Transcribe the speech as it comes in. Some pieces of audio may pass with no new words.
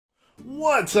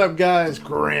What's up guys,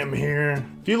 Grim here.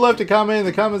 If you left a comment in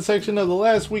the comment section of the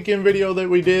last weekend video that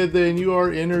we did, then you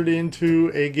are entered into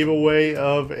a giveaway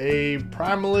of a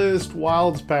Primalist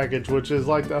Wilds package, which is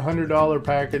like the $100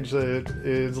 package that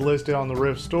is listed on the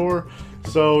Rift store.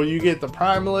 So you get the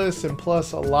Primalist and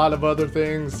plus a lot of other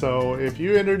things. So if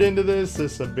you entered into this,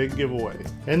 this is a big giveaway.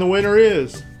 And the winner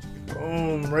is...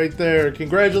 boom, right there.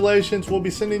 Congratulations. We'll be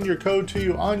sending your code to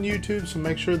you on YouTube, so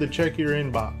make sure to check your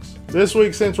inbox. This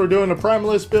week, since we're doing a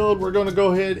Primalist build, we're going to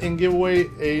go ahead and give away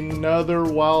another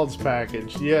Wilds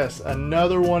package. Yes,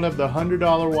 another one of the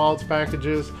 $100 Wilds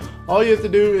packages. All you have to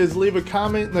do is leave a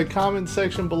comment in the comment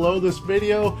section below this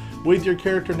video with your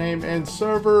character name and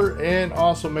server, and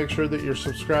also make sure that you're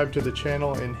subscribed to the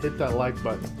channel and hit that like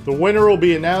button. The winner will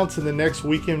be announced in the next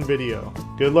weekend video.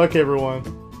 Good luck,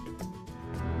 everyone.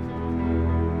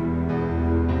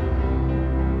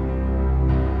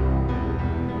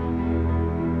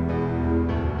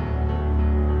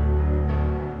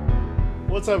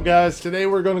 What's up guys, today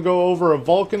we're going to go over a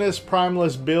Vulcanist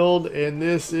Primalist build, and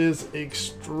this is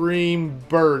Extreme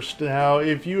Burst. Now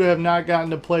if you have not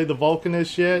gotten to play the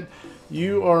Vulcanist yet,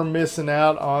 you are missing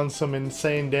out on some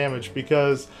insane damage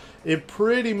because it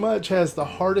pretty much has the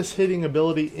hardest hitting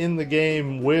ability in the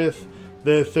game with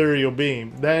the Ethereal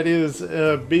Beam. That is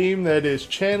a beam that is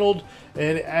channeled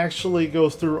and it actually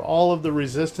goes through all of the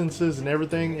resistances and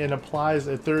everything and applies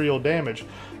ethereal damage.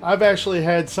 I've actually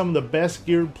had some of the best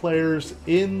geared players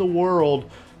in the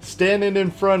world standing in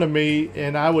front of me,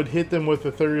 and I would hit them with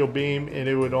Ethereal Beam and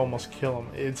it would almost kill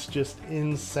them. It's just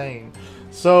insane.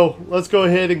 So let's go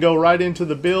ahead and go right into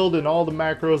the build and all the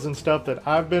macros and stuff that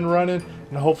I've been running,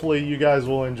 and hopefully you guys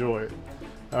will enjoy it.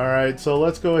 Alright, so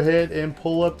let's go ahead and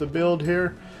pull up the build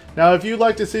here. Now if you'd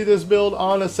like to see this build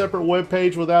on a separate web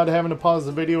page without having to pause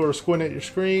the video or squint at your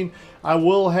screen, I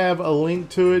will have a link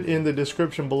to it in the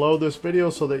description below this video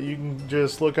so that you can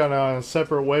just look on a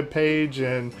separate web page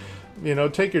and, you know,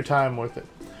 take your time with it.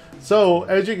 So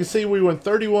as you can see, we went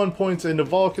 31 points into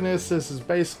Vulcanist. This is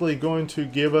basically going to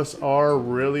give us our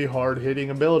really hard hitting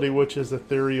ability, which is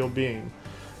Ethereal Beam.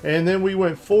 And then we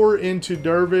went 4 into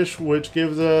Dervish, which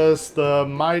gives us the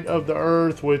Might of the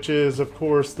Earth, which is, of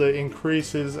course, the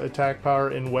increases attack power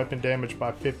and weapon damage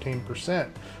by 15%.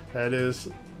 That is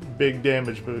big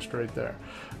damage boost right there.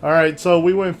 Alright, so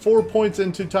we went 4 points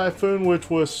into Typhoon, which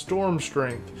was Storm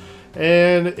Strength.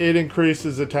 And it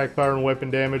increases attack power and weapon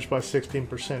damage by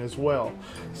 16% as well.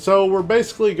 So we're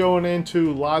basically going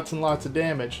into lots and lots of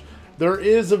damage. There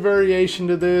is a variation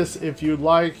to this if you'd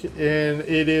like, and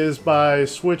it is by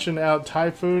switching out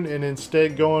Typhoon and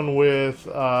instead going with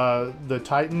the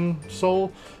Titan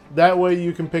Soul. That way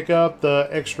you can pick up the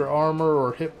extra armor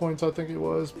or hit points, I think it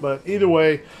was. But either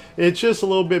way, it's just a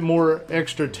little bit more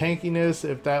extra tankiness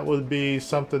if that would be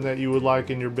something that you would like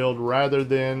in your build rather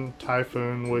than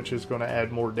Typhoon, which is going to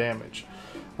add more damage.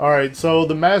 Alright, so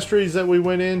the masteries that we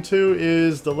went into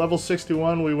is the level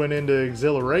 61, we went into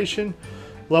Exhilaration.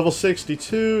 Level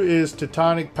 62 is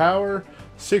Teutonic Power,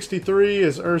 63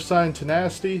 is Earth Sign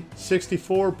Tenacity,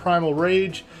 64 Primal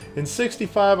Rage, and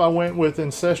 65 I went with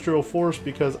Ancestral Force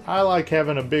because I like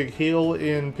having a big heal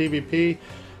in PvP.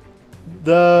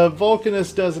 The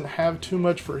Vulcanist doesn't have too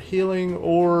much for healing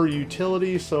or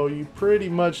utility, so you pretty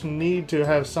much need to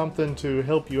have something to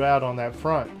help you out on that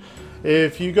front.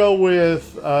 If you go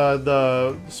with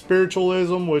the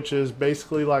Spiritualism, which is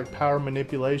basically like power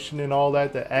manipulation and all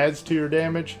that that adds to your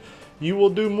damage, you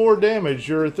will do more damage.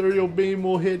 Your Ethereal Beam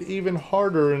will hit even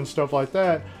harder and stuff like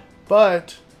that.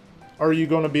 But are you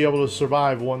going to be able to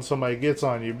survive once somebody gets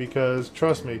on you? Because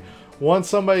trust me, once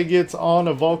somebody gets on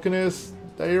a Vulcanist,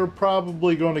 they are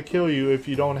probably going to kill you if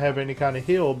you don't have any kind of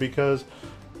heal, because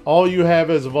all you have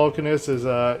as a Vulcanist is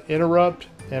a Interrupt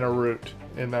and a Root,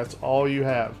 and that's all you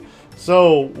have.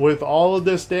 So with all of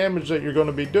this damage that you're going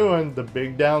to be doing, the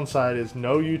big downside is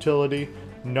no utility,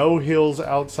 no heals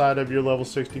outside of your level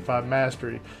 65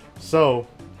 mastery. So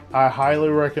I highly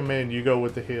recommend you go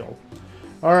with the heal.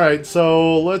 Alright,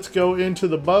 so let's go into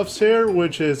the buffs here,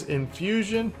 which is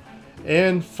Infusion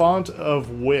and Font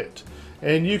of Wit.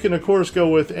 And you can of course go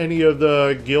with any of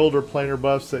the guild or planar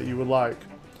buffs that you would like.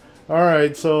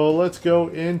 Alright, so let's go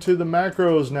into the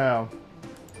macros now.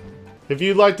 If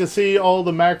you'd like to see all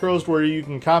the macros where you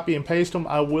can copy and paste them,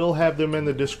 I will have them in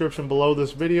the description below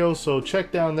this video, so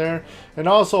check down there. And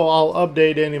also I'll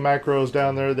update any macros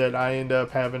down there that I end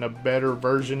up having a better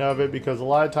version of it, because a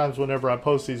lot of times whenever I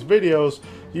post these videos,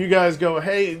 you guys go,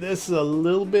 hey, this is a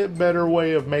little bit better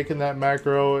way of making that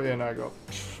macro, and I go,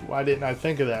 why didn't I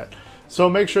think of that? So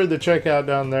make sure to check out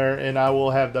down there, and I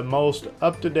will have the most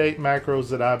up-to-date macros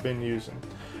that I've been using.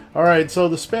 Alright, so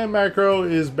the spam macro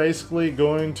is basically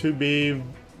going to be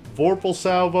Vorpal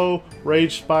Salvo,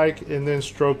 Rage Spike, and then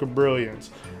Stroke of Brilliance.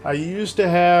 I used to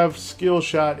have Skill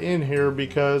Shot in here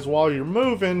because while you're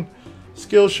moving,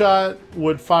 Skill Shot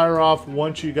would fire off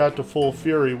once you got to full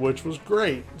fury, which was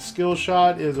great. Skill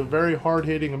Shot is a very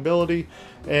hard-hitting ability,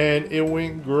 and it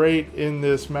went great in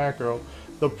this macro.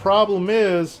 The problem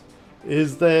is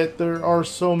that there are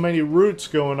so many roots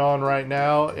going on right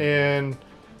now, and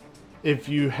if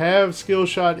you have Skill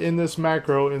Shot in this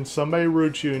macro and somebody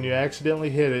roots you and you accidentally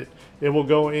hit it, it will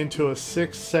go into a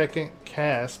 6-second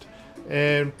cast,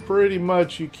 and pretty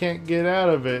much you can't get out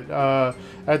of it.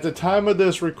 At the time of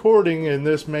this recording, and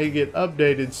this may get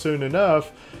updated soon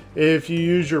enough, if you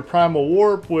use your Primal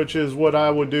Warp, which is what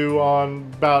I would do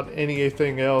on about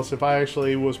anything else, if I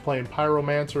actually was playing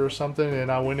Pyromancer or something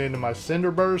and I went into my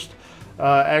Cinder Burst,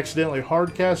 accidentally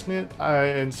hard casting it,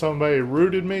 and somebody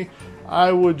rooted me,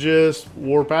 I would just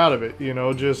warp out of it, you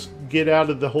know, just get out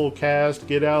of the whole cast,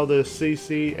 get out of the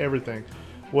CC, everything.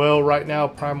 Well, right now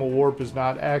Primal Warp is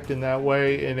not acting that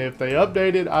way, and if they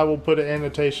update it, I will put an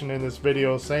annotation in this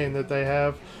video saying that they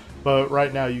have, but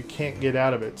right now you can't get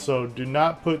out of it. So do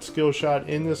not put Skill Shot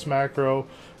in this macro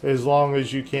as long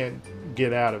as you can't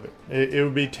get out of it. It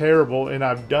would be terrible, and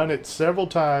I've done it several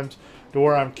times to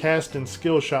where I'm casting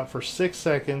Skill Shot for 6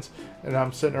 seconds and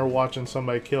I'm sitting there watching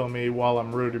somebody kill me while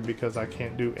I'm rooted because I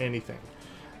can't do anything.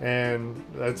 And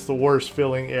that's the worst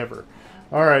feeling ever.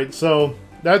 Alright, so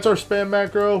that's our spam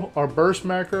macro. Our burst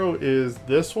macro is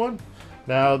this one.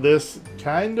 Now this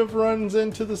kind of runs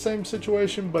into the same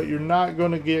situation, but you're not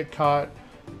going to get caught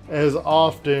as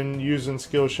often using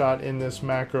Skill Shot in this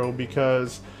macro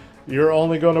because you're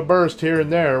only going to burst here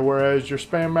and there, whereas your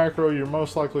spam macro, you're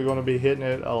most likely going to be hitting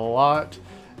it a lot,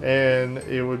 and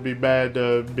it would be bad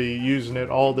to be using it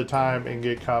all the time and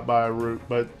get caught by a root,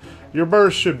 but your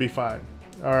burst should be fine.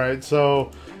 Alright,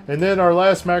 so, and then our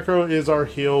last macro is our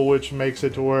heal, which makes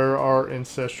it to where our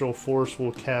Ancestral Force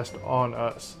will cast on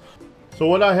us. So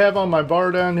what I have on my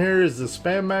bar down here is the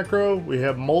spam macro. We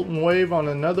have Molten Wave on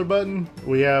another button.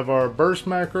 We have our burst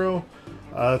macro,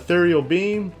 Ethereal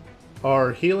Beam,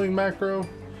 our healing macro,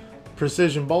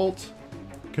 Precision Bolt,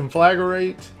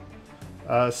 Conflagrate,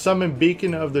 Summon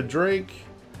Beacon of the Drake,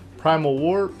 Primal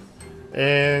Warp,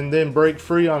 and then Break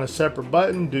Free on a separate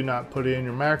button. Do not put it in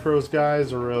your macros,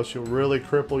 guys, or else you'll really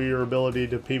cripple your ability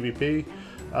to PvP.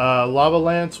 Lava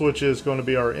Lance, which is going to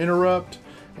be our Interrupt,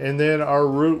 and then our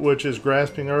Root, which is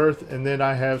Grasping Earth, and then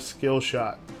I have Skill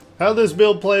Shot. How this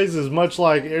build plays is much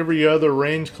like every other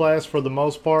range class for the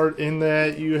most part, in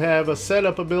that you have a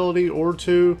setup ability or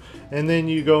two, and then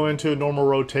you go into a normal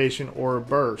rotation or a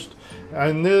burst.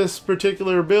 In this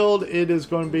particular build, it is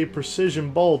going to be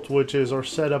Precision Bolt, which is our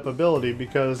setup ability,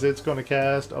 because it's going to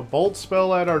cast a bolt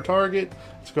spell at our target,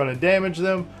 it's going to damage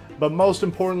them, but most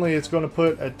importantly, it's going to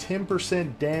put a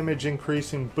 10% damage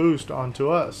increasing boost onto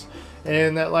us,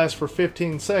 and that lasts for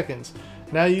 15 seconds.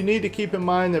 Now you need to keep in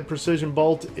mind that Precision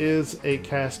Bolt is a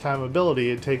cast time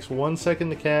ability. It takes 1 second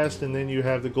to cast, and then you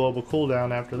have the global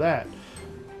cooldown after that.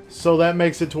 So that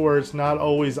makes it to where it's not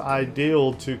always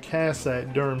ideal to cast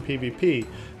that during PvP.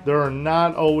 There are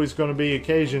not always going to be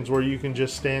occasions where you can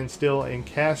just stand still and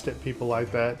cast at people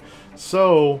like that.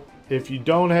 So if you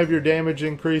don't have your damage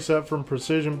increase up from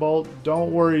Precision Bolt,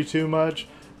 don't worry too much,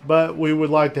 but we would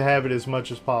like to have it as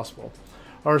much as possible.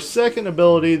 Our second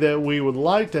ability that we would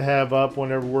like to have up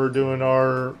whenever we're doing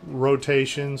our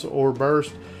rotations or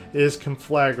burst is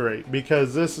Conflagrate,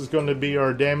 because this is going to be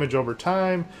our damage over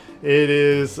time. It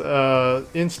is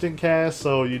instant cast,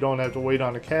 so you don't have to wait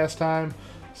on a cast time.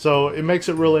 So it makes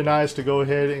it really nice to go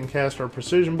ahead and cast our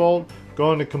Precision Bolt,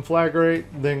 go into Conflagrate,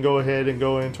 then go ahead and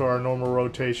go into our normal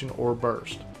rotation or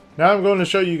burst. Now I'm going to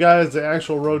show you guys the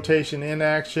actual rotation in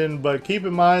action, but keep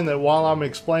in mind that while I'm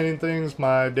explaining things,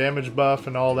 my damage buff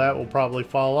and all that will probably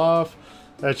fall off.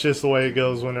 That's just the way it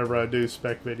goes whenever I do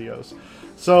spec videos.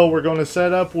 So we're going to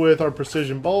set up with our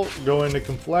Precision Bolt, go into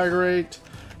Conflagrate,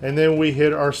 and then we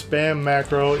hit our spam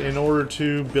macro in order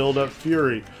to build up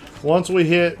Fury. Once we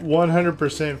hit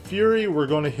 100% Fury, we're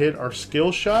going to hit our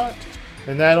Skill Shot,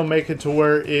 and that'll make it to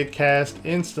where it casts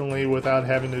instantly without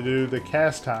having to do the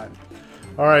cast time.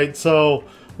 Alright, so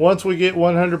once we get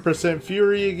 100%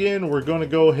 Fury again, we're going to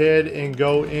go ahead and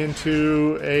go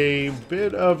into a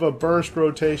bit of a burst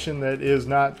rotation that is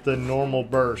not the normal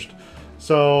burst.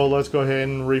 So let's go ahead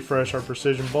and refresh our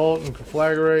Precision Bolt and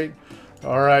Conflagrate.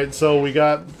 Alright, so we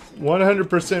got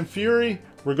 100% Fury.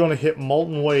 We're going to hit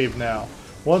Molten Wave now.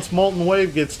 Once Molten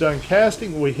Wave gets done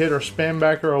casting, we hit our spam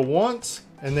macro once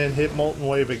and then hit Molten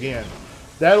Wave again.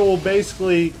 That will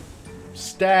basically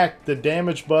stack the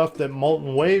damage buff that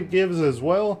Molten Wave gives as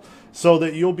well, so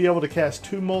that you'll be able to cast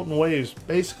 2 Molten Waves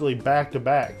basically back to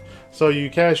back. So you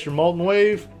cast your Molten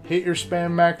Wave, hit your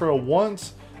spam macro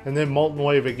once, and then Molten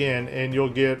Wave again, and you'll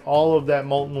get all of that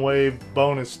Molten Wave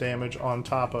bonus damage on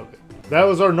top of it. That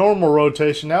was our normal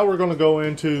rotation. Now we're going to go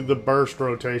into the burst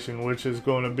rotation, which is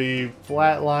going to be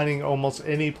flatlining almost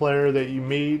any player that you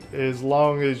meet, as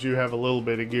long as you have a little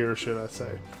bit of gear, should I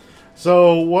say.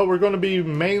 So what we're going to be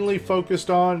mainly focused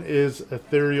on is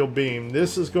Ethereal Beam.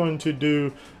 This is going to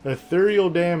do ethereal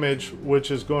damage, which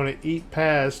is going to eat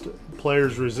past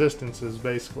players' resistances,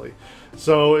 basically.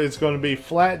 So it's going to be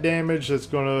flat damage that's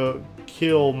going to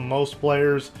kill most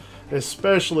players,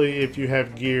 especially if you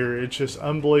have gear. It's just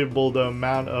unbelievable the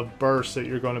amount of bursts that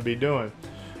you're going to be doing.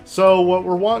 So what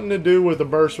we're wanting to do with the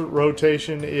burst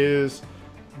rotation is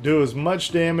do as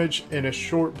much damage in a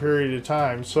short period of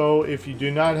time. So if you do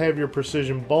not have your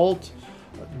precision bolt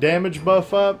damage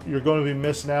buff up, you're going to be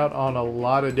missing out on a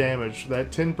lot of damage. That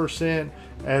 10%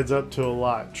 adds up to a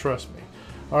lot, trust me.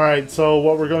 Alright, so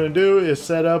what we're going to do is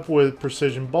set up with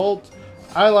precision bolt.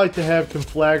 I like to have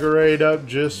Conflagrate up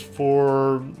just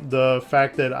for the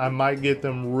fact that I might get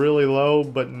them really low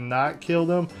but not kill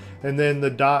them, and then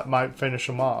the dot might finish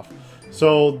them off.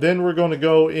 So then we're going to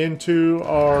go into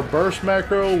our burst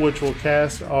macro, which will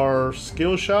cast our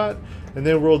skill shot, and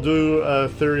then we'll do a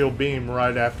Ethereal Beam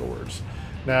right afterwards.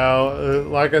 Now,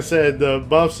 like I said, the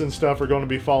buffs and stuff are going to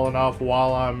be falling off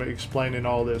while I'm explaining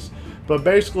all this. But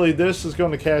basically, this is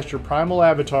going to cast your Primal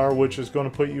Avatar, which is going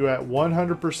to put you at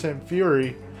 100%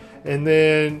 Fury, and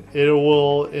then it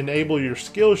will enable your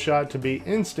skill shot to be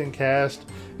instant cast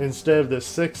instead of the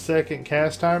 6-second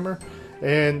cast timer.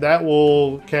 And that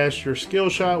will cast your skill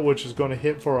shot, which is going to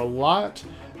hit for a lot,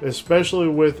 especially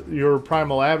with your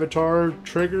Primal Avatar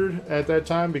triggered at that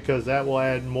time, because that will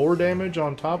add more damage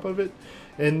on top of it.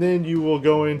 And then you will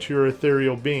go into your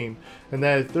Ethereal Beam, and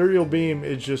that Ethereal Beam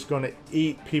is just going to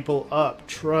eat people up.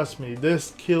 Trust me,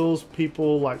 this kills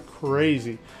people like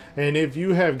crazy. And if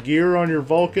you have gear on your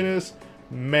Vulcanist,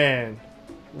 man,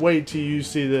 wait till you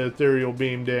see the Ethereal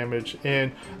Beam damage.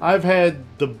 And I've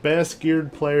had the best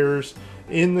geared players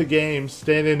in the game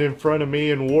standing in front of me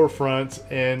in war fronts,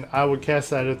 and I would cast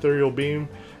that Ethereal Beam,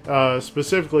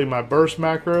 specifically my burst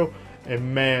macro,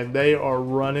 and man, they are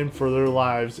running for their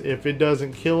lives. If it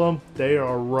doesn't kill them, they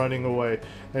are running away.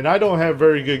 And I don't have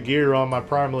very good gear on my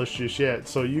Primalist just yet,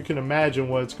 so you can imagine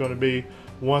what it's going to be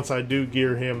once I do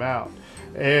gear him out.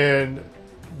 And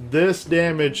this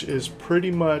damage is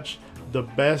pretty much the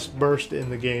best burst in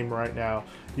the game right now.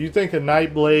 You think of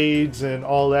Night Blades and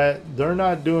all that, they're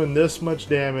not doing this much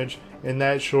damage in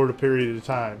that short a period of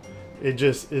time. It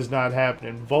just is not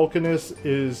happening. Vulcanist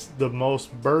is the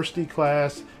most bursty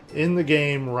class in the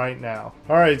game right now.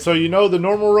 Alright, so you know the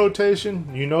normal rotation,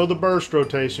 you know the burst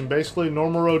rotation. Basically,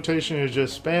 normal rotation is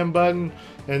just spam button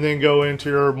and then go into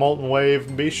your Molten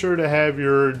Wave. Be sure to have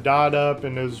your dot up,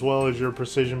 and as well as your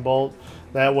precision bolt.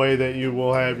 That way that you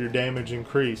will have your damage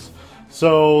increase.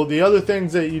 So the other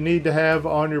things that you need to have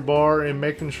on your bar and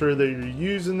making sure that you're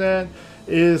using that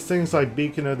is things like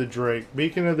Beacon of the Drake.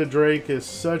 Beacon of the Drake is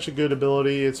such a good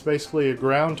ability. It's basically a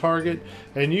ground target,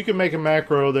 and you can make a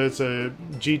macro that's a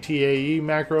GTAE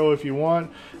macro if you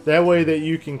want. That way that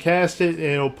you can cast it and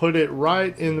it'll put it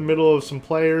right in the middle of some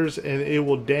players, and it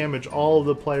will damage all of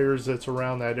the players that's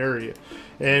around that area.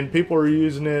 And people are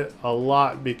using it a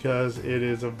lot because it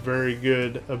is a very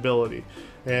good ability.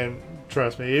 And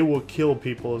trust me, it will kill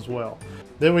people as well.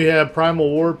 Then we have Primal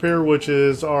Warrior, which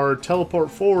is our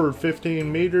teleport forward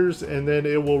 15 meters, and then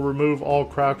it will remove all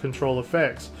crowd control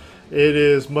effects. It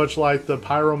is much like the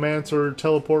Pyromancer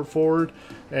teleport forward,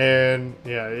 and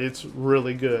yeah, it's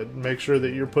really good. Make sure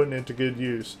that you're putting it to good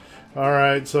use.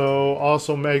 Alright, so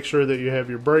also make sure that you have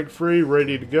your break free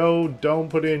ready to go. Don't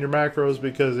put in your macros,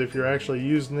 because if you're actually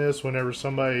using this whenever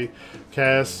somebody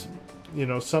casts, you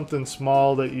know, something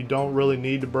small that you don't really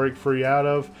need to break free out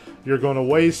of, you're going to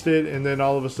waste it, and then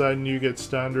all of a sudden you get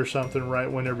stunned or something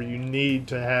right whenever you need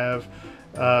to have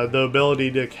the ability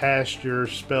to cast your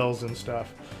spells and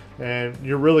stuff. And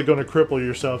you're really going to cripple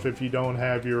yourself if you don't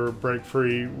have your break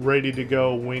free ready to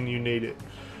go when you need it.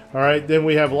 Alright, then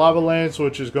we have Lava Lance,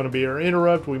 which is going to be our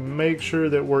interrupt. We make sure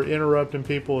that we're interrupting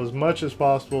people as much as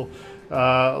possible.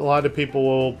 A lot of people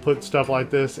will put stuff like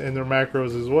this in their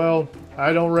macros as well.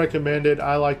 I don't recommend it.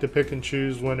 I like to pick and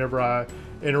choose whenever I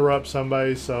interrupt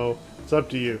somebody, so it's up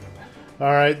to you.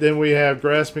 Alright, then we have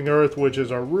Grasping Earth, which is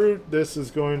our root. This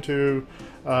is going to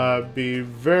be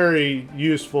very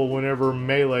useful whenever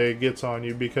melee gets on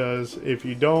you, because if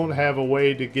you don't have a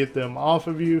way to get them off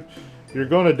of you, you're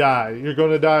going to die. You're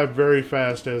going to die very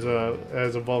fast as a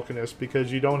Vulcanist,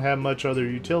 because you don't have much other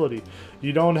utility.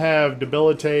 You don't have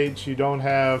debilitates, you don't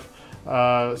have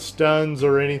stuns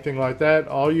or anything like that.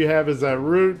 All you have is that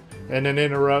root, and an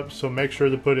interrupt, so make sure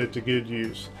to put it to good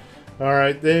use.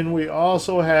 Alright, then we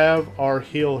also have our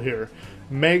heal here.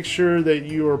 Make sure that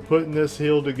you are putting this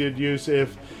heal to good use.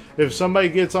 If somebody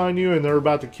gets on you and they're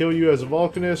about to kill you as a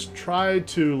Vulcanist, try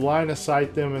to line of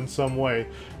sight them in some way.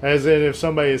 As in, if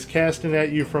somebody is casting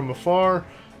at you from afar,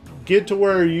 get to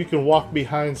where you can walk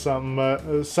behind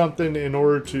something in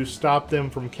order to stop them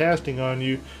from casting on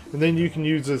you, and then you can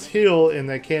use this heal and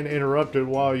they can't interrupt it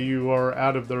while you are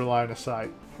out of their line of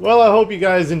sight. Well, I hope you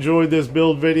guys enjoyed this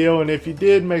build video, and if you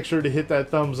did, make sure to hit that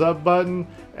thumbs up button.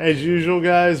 As usual,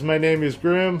 guys, my name is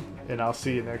Grim, and I'll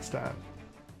see you next time.